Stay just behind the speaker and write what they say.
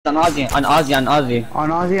on Ozzy, on Ozzy, on Ozzy. On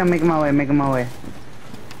Ozzy, I'm making my way.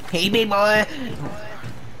 Hey, big boy.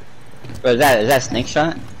 Bro, is that a snake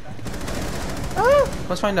shot?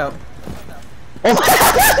 Let's find out. Oh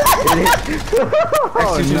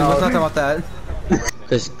Excuse me, no. let's not talk about that.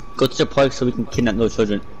 Just go to the park so we can kidnap those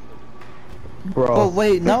children. Bro. Oh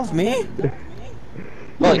wait, now it's me?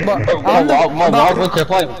 Well, we're all going to the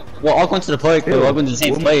park. We're all going to the park, but we're all going to the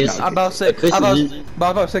same place. I'm about to say, because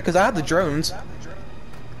I have the drones.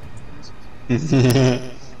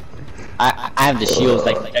 I have the shields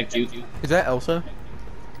that protect you. Is that Elsa?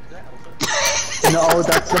 No,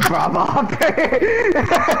 that's the Bravo operator.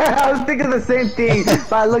 I was thinking the same thing,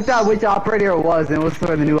 but I looked at which operator it was, and it was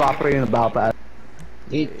for the new operator in the battle pass.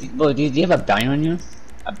 Do you have a bounty on you?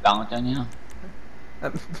 A bounty on you?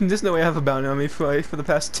 There's no way I have a bounty on me for the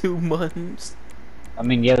past 2 months. I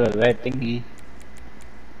mean, you have a red thingy.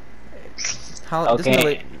 How?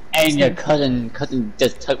 Okay, and your cousin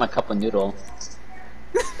just took my cup of noodle.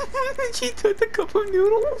 She took the cup of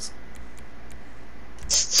noodles?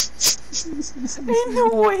 Ain't no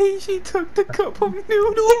way she took the cup of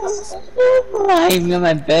noodles. I'm in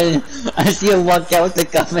my bed. I see her walk out with the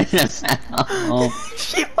cup in her mouth.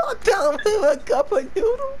 She walked out with a cup of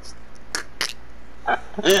noodles.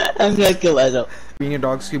 I'm gonna kill myself. Being a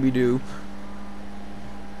dog, Scooby-Doo.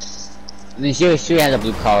 I mean, she has a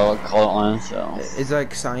blue collar on, so. It's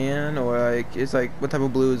like cyan, or like, it's like, what type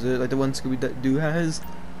of blue is it? Like the one Scooby-Doo has?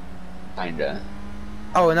 Kinda.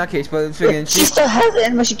 Oh, in that case, but freaking She still has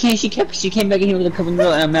it, but she came back in here with a cup of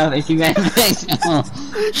noodle in her mouth and she ran back.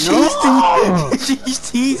 No!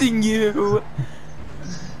 She's teasing you!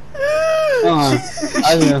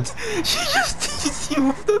 She just teased you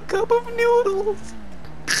with a cup of noodles!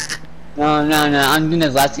 No, I'm doing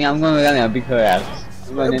this last thing. I'm going to beat her ass.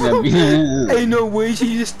 Ain't no way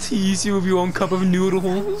she just teased you with your own cup of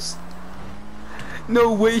noodles.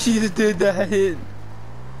 No way she just did that.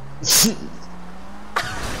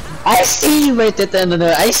 I see you right at the end of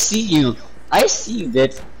there. I see you. I see you,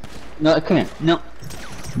 bitch. No, come here. No.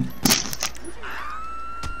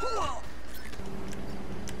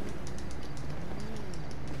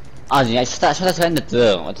 Ozzy, I shot that right in the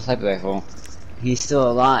throat with the sniper rifle. He's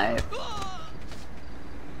still alive.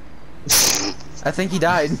 I think he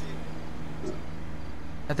died.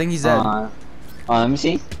 I think he's dead. Let me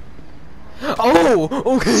see. Oh!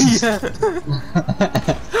 Okay, yeah!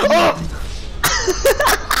 Oh!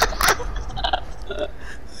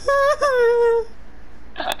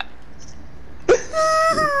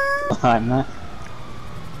 I'm not.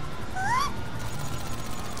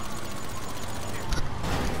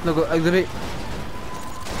 Look, exhibit.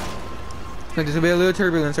 Look, there's gonna be a little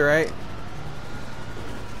turbulence, alright?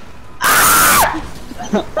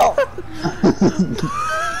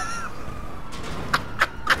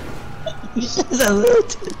 She's a little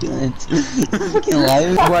turbulent. Fucking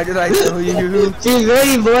liar. Why did I tell you? She's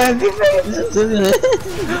ready, boy. Be ready.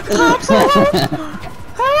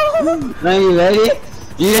 Are you ready?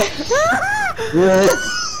 Yeah.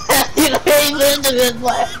 You're ready for the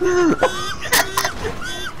boy.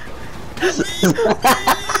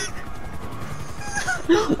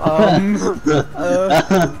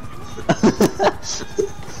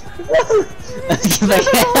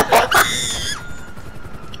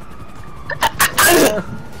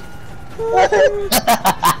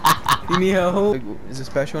 You need help? Is it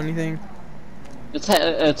special or anything? It's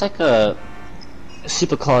like a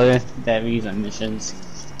supercar that we use on missions,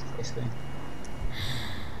 basically.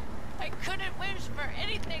 I couldn't wish for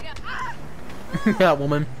anything. Yeah,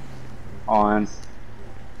 woman. On.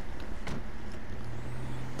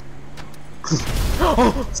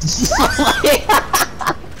 Oh!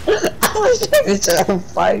 It's on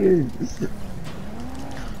fire.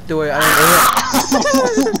 Do I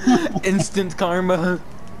instant karma.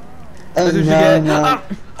 That's what you No, get. no.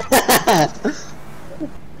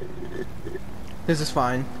 This is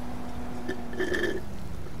fine.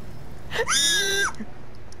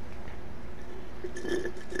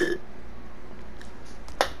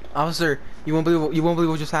 Officer, you won't believe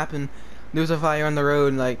what just happened. There was a fire on the road,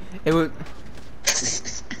 and like it would.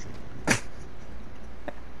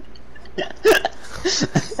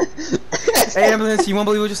 Hey, ambulance! You won't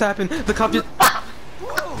believe what just happened. The cop just.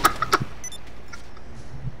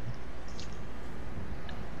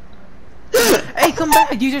 Hey, come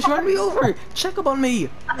back! You just run me over. Check up on me.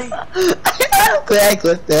 I'm glad I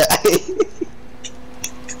clipped that.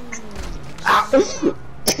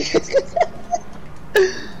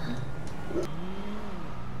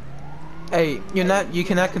 Hey, you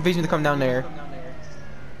cannot convince me to come down there.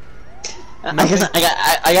 Well,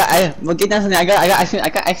 get down something. I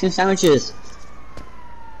got action sandwiches.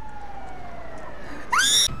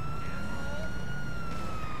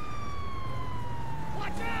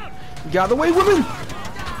 Get out of the way, woman!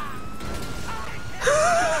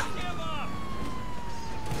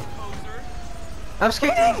 I'm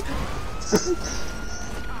skating!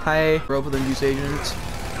 Hi, rope with induce agent.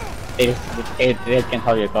 They can't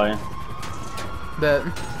tell you're going. Bet.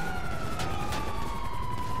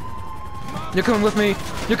 You're coming with me!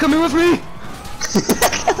 You're coming with me!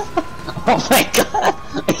 Oh my god!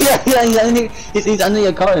 Yeah, he's under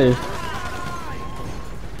your car.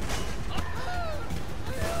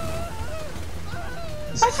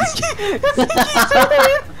 I think he's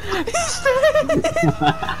dead! He's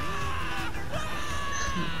dead!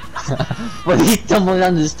 But he tumbled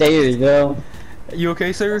down the stairs, bro. You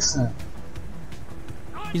okay, sir?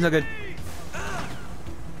 He's not good.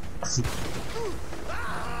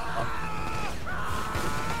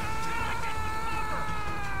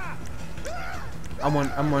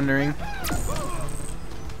 I'm wondering.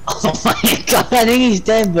 Oh my god, I think he's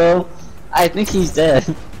dead, bro. I think he's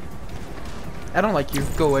dead. I don't like you.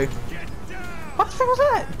 Go away. What the fuck was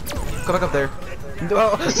that? Go back up there.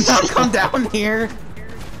 Oh, don't come down here.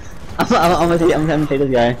 I'm gonna take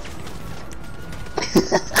this guy.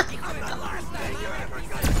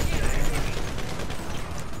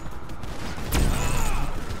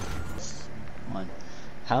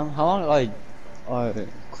 How long are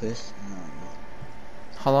Chris?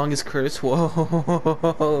 How long is Chris? Whoa.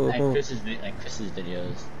 Like Chris's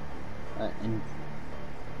videos. And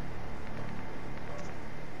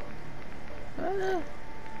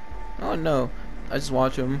Oh no. I just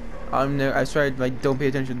watch them. I swear I like don't pay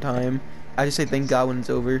attention to time. I just say thank God when it's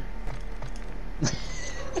over.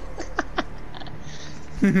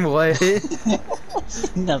 What?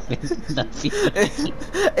 nothing.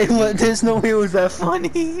 There's no way it was that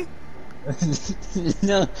funny.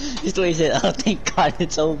 No, just the way he said, oh thank God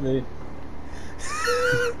it's over.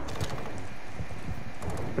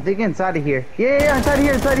 I think inside of here. Yeah, inside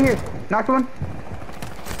of here. Knocked one.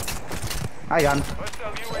 I got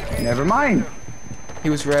him. Never mind. He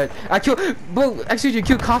was red. I killed. Bro, actually, you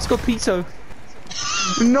killed Costco Pizza.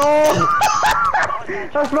 No!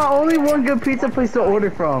 That's my only one good pizza place to order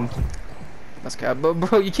from. That's good, but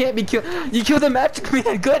bro, you can't be killed. You killed the magic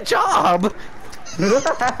man. Good job.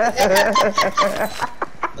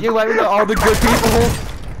 You let me know all the good people.